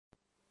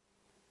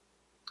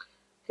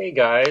Hey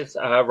guys,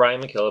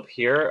 Ryan Mckillop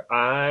here.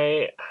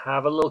 I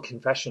have a little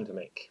confession to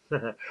make.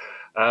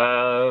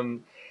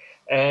 um,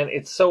 and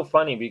it's so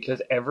funny because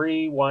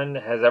everyone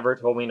has ever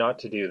told me not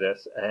to do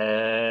this,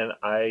 and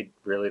I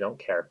really don't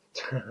care.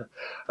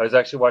 I was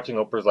actually watching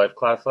Oprah's Life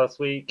class last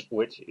week,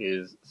 which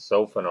is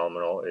so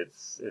phenomenal.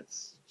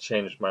 It's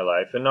changed my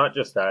life, and not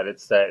just that.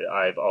 It's that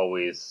I've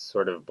always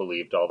sort of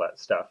believed all that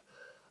stuff,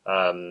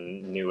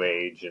 New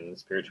Age and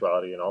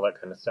spirituality and all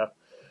that kind of stuff.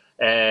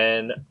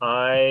 And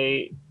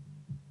I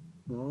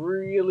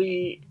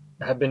really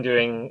have been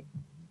doing,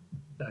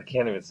 I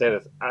can't even say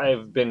this,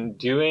 I've been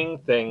doing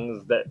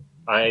things that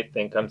I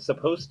think I'm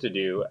supposed to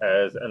do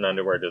as an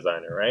underwear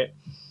designer, right?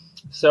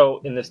 So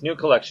in this new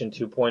collection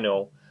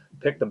 2.0,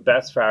 picked the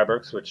best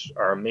fabrics, which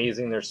are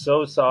amazing. They're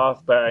so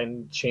soft, but I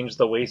changed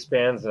the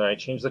waistbands and I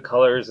changed the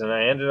colors, and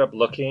I ended up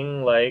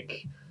looking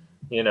like,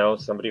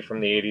 somebody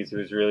from the 80s who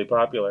was really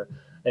popular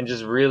and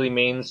just really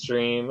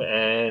mainstream,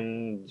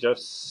 and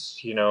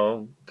just,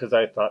 because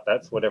I thought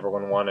that's what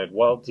everyone wanted.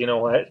 Well, do you know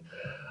what?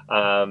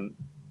 Um,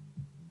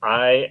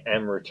 I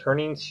am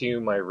returning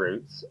to my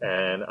roots,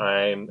 and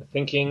I'm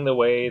thinking the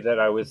way that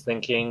I was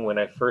thinking when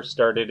I first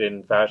started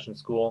in fashion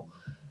school,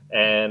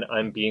 and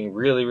I'm being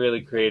really,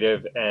 really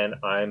creative, and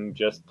I'm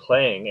just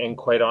playing. And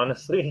quite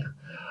honestly,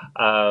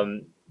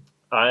 um,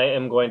 I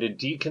am going to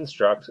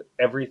deconstruct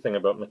everything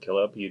about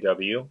Mckillop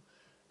UW,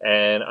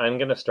 and I'm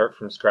going to start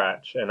from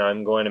scratch, and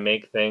I'm going to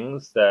make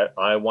things that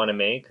I want to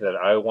make, that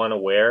I want to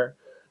wear,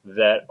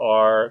 that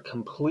are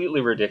completely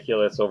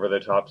ridiculous, over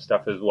the top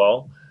stuff as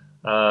well,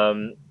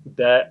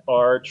 that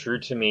are true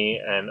to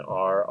me and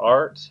are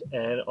art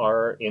and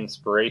are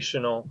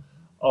inspirational,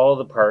 all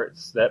the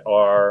parts that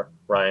are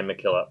Ryan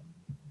Mckillop.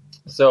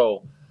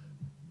 So,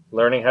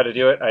 learning how to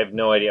do it, I have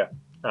no idea.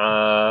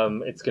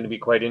 It's going to be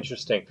quite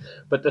interesting.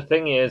 But the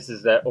thing is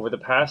that over the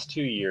past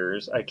 2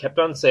 years, I kept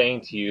on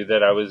saying to you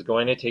that I was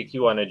going to take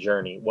you on a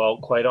journey. Well,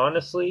 quite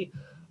honestly,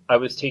 I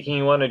was taking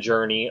you on a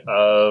journey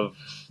of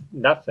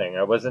nothing.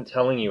 I wasn't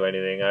telling you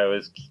anything.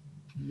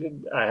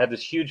 I had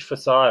this huge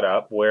facade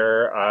up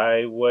where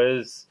I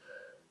was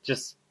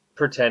just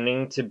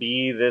pretending to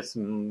be this,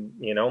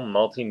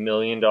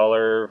 multi-million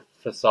dollar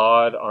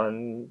facade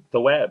on the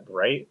web,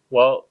 right?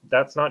 Well,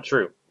 that's not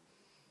true.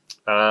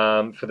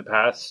 For the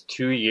past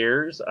 2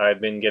 years,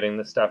 I've been getting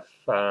the stuff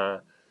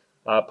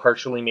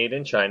partially made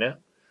in China,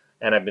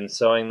 and I've been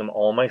sewing them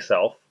all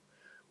myself,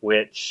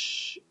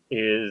 which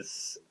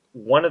is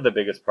one of the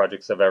biggest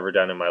projects I've ever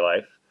done in my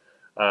life.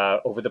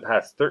 Over the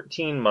past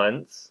 13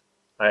 months,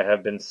 I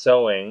have been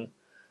sewing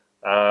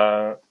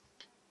all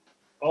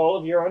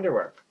of your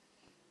underwear.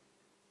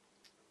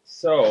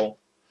 So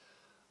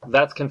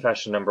that's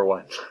confession number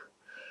one.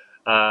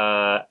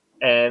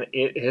 And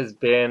it has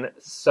been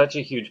such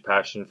a huge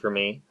passion for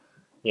me.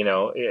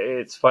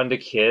 It's fun to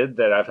kid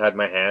that I've had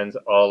my hands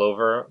all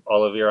over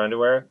all of your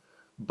underwear,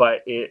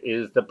 but it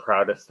is the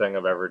proudest thing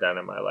I've ever done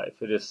in my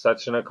life. It is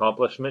such an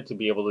accomplishment to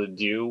be able to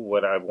do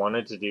what I've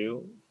wanted to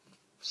do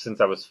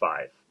since I was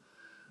 5.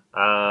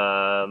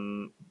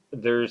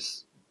 There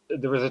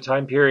was a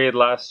time period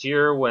last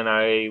year when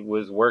I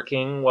was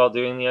working while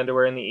doing the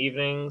underwear in the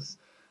evenings,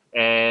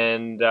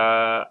 and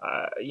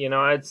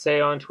I'd say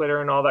on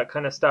Twitter and all that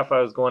kind of stuff, I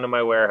was going to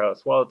my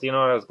warehouse. Well, do you know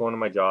what? I was going to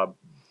my job.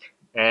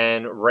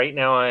 And right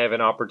now I have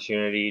an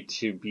opportunity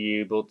to be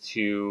able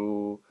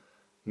to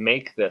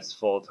make this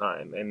full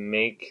time and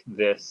make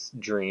this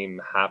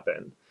dream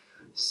happen.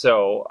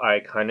 So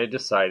I kind of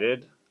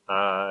decided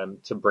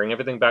to bring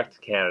everything back to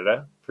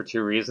Canada for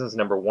 2 reasons.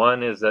 Number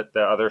one is that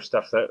the other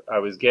stuff that I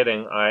was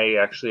getting, I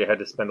actually had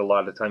to spend a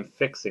lot of time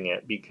fixing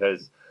it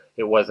because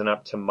it wasn't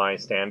up to my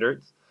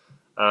standards.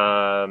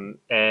 And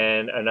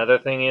another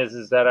thing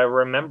is that I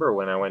remember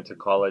when I went to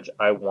college,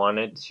 I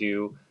wanted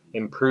to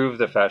improve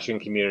the fashion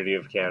community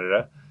of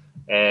Canada.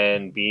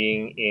 And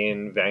being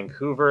in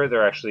Vancouver,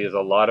 there actually is a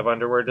lot of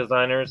underwear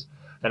designers.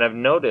 And I've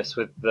noticed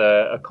with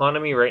the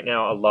economy right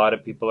now, a lot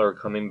of people are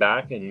coming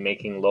back and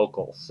making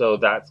local. So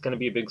that's going to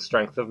be a big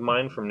strength of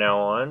mine from now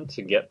on,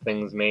 to get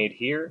things made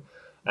here.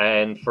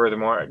 And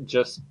furthermore,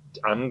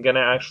 I'm going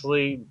to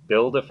actually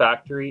build a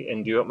factory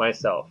and do it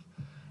myself.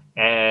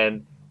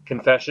 And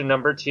confession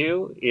number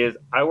 2 is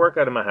I work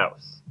out of my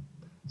house.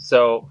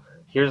 So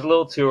here's a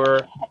little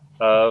tour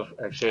of,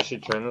 actually I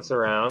should turn this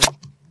around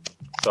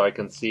so I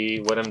can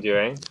see what I'm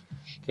doing.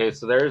 Okay,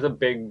 so there's a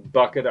big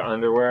bucket of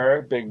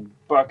underwear,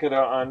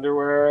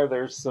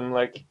 There's some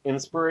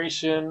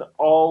inspiration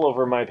all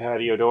over my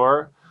patio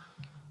door.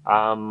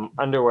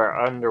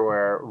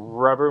 Underwear,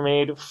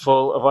 Rubbermaid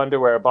full of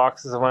underwear,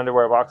 boxes of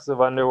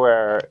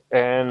underwear.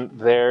 And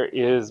there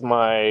is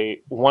my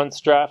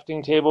once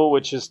drafting table,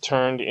 which is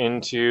turned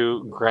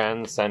into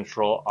Grand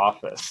Central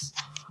office.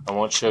 I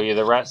won't show you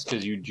the rest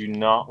because you do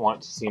not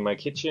want to see my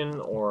kitchen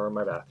or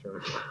my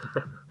bathroom.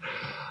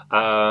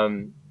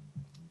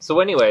 So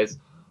anyways,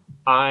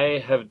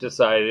 I have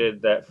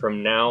decided that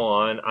from now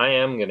on, I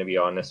am going to be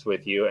honest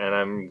with you, and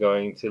I'm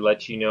going to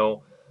let you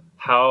know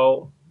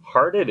how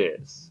hard it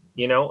is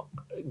you know,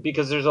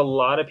 because there's a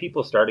lot of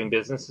people starting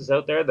businesses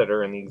out there that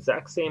are in the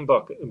exact same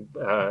book, in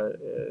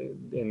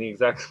the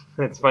exact,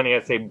 it's funny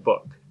I say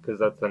book because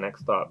that's the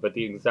next thought, but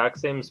the exact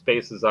same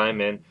space as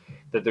I'm in,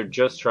 that they're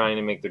just trying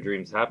to make their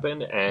dreams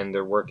happen and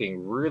they're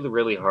working really,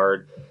 really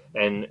hard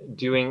and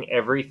doing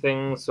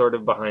everything sort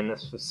of behind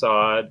this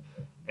facade.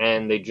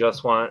 And they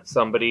just want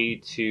somebody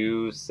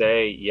to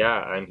say,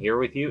 yeah, I'm here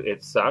with you.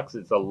 It sucks.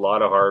 It's a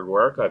lot of hard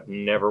work. I've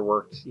never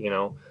worked,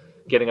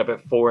 getting up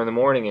at 4 in the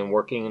morning and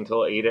working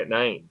until 8 at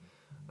night.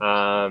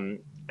 Um,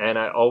 and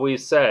I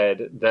always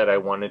said that I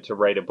wanted to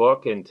write a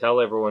book and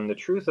tell everyone the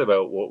truth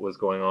about what was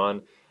going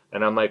on.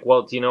 And I'm like,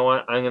 well, do you know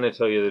what? I'm going to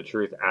tell you the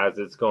truth as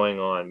it's going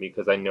on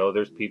because I know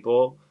there's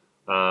people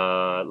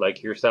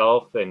like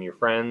yourself and your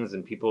friends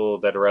and people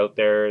that are out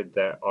there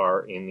that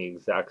are in the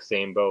exact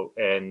same boat.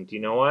 And you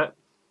know what?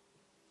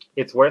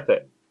 It's worth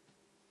it.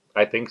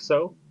 I think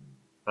so.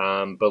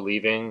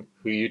 Believing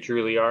who you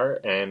truly are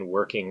and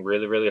working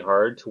really, really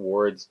hard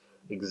towards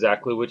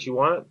exactly what you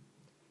want,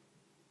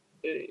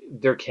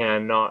 there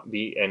cannot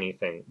be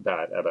anything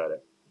bad about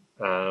it.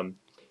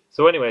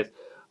 So, anyways,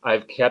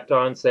 I've kept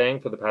on saying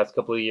for the past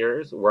couple of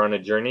years, we're on a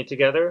journey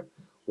together.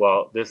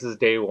 Well, this is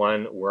day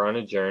one. We're on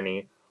a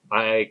journey.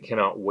 I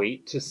cannot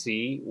wait to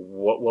see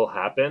what will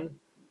happen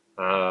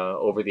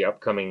over the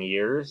upcoming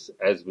years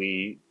as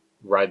we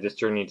ride this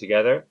journey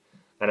together.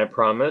 And I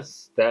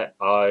promise that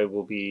I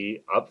will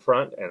be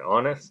upfront and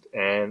honest,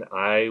 and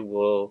I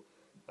will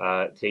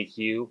take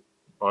you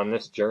on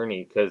this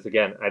journey. Because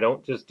again, I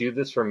don't just do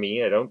this for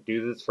me. I don't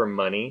do this for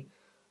money.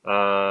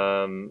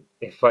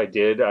 If I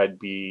did, I'd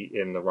be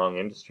in the wrong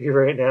industry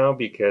right now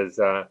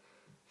because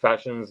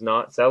fashion's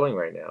not selling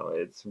right now.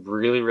 It's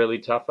really, really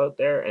tough out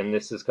there, and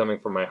this is coming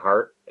from my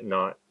heart,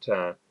 not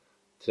to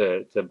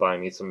buy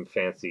me some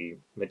fancy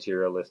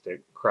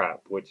materialistic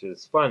crap, which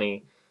is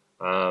funny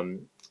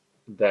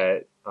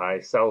that I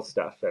sell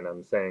stuff and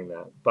I'm saying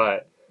that.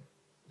 But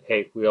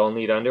hey, we all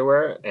need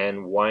underwear,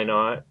 and why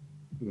not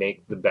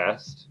make the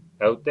best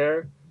out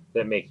there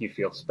that make you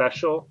feel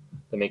special,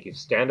 that make you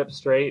stand up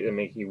straight, that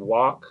make you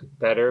walk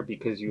better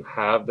because you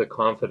have the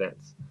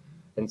confidence.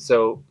 And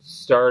so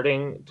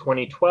starting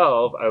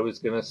 2012, I was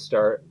going to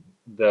start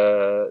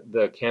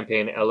the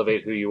campaign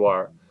Elevate Who You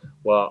Are.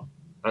 Well,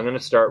 I'm going to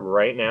start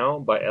right now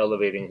by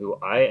elevating who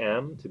I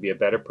am to be a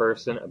better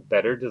person, a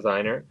better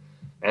designer.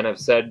 And I've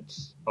said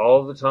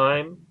all the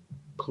time,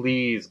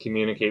 please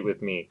communicate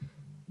with me.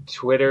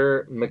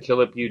 Twitter,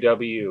 Mckillop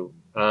UW,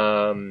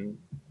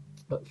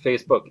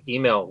 Facebook,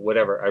 email,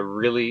 whatever. I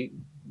really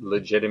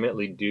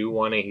legitimately do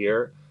want to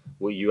hear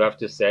what you have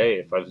to say.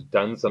 If I've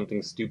done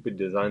something stupid,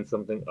 designed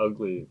something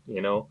ugly,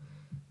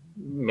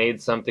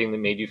 made something that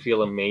made you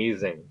feel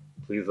amazing,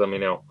 please let me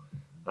know.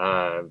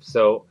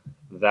 So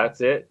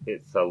that's it.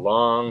 It's a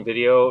long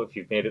video. If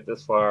you've made it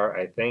this far,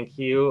 I thank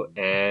you.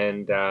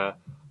 And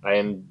I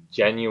am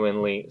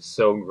genuinely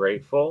so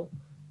grateful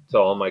to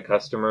all my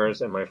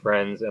customers and my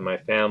friends and my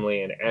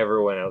family and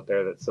everyone out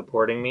there that's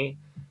supporting me.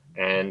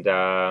 And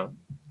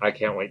I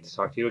can't wait to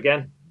talk to you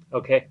again.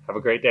 Okay, have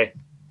a great day.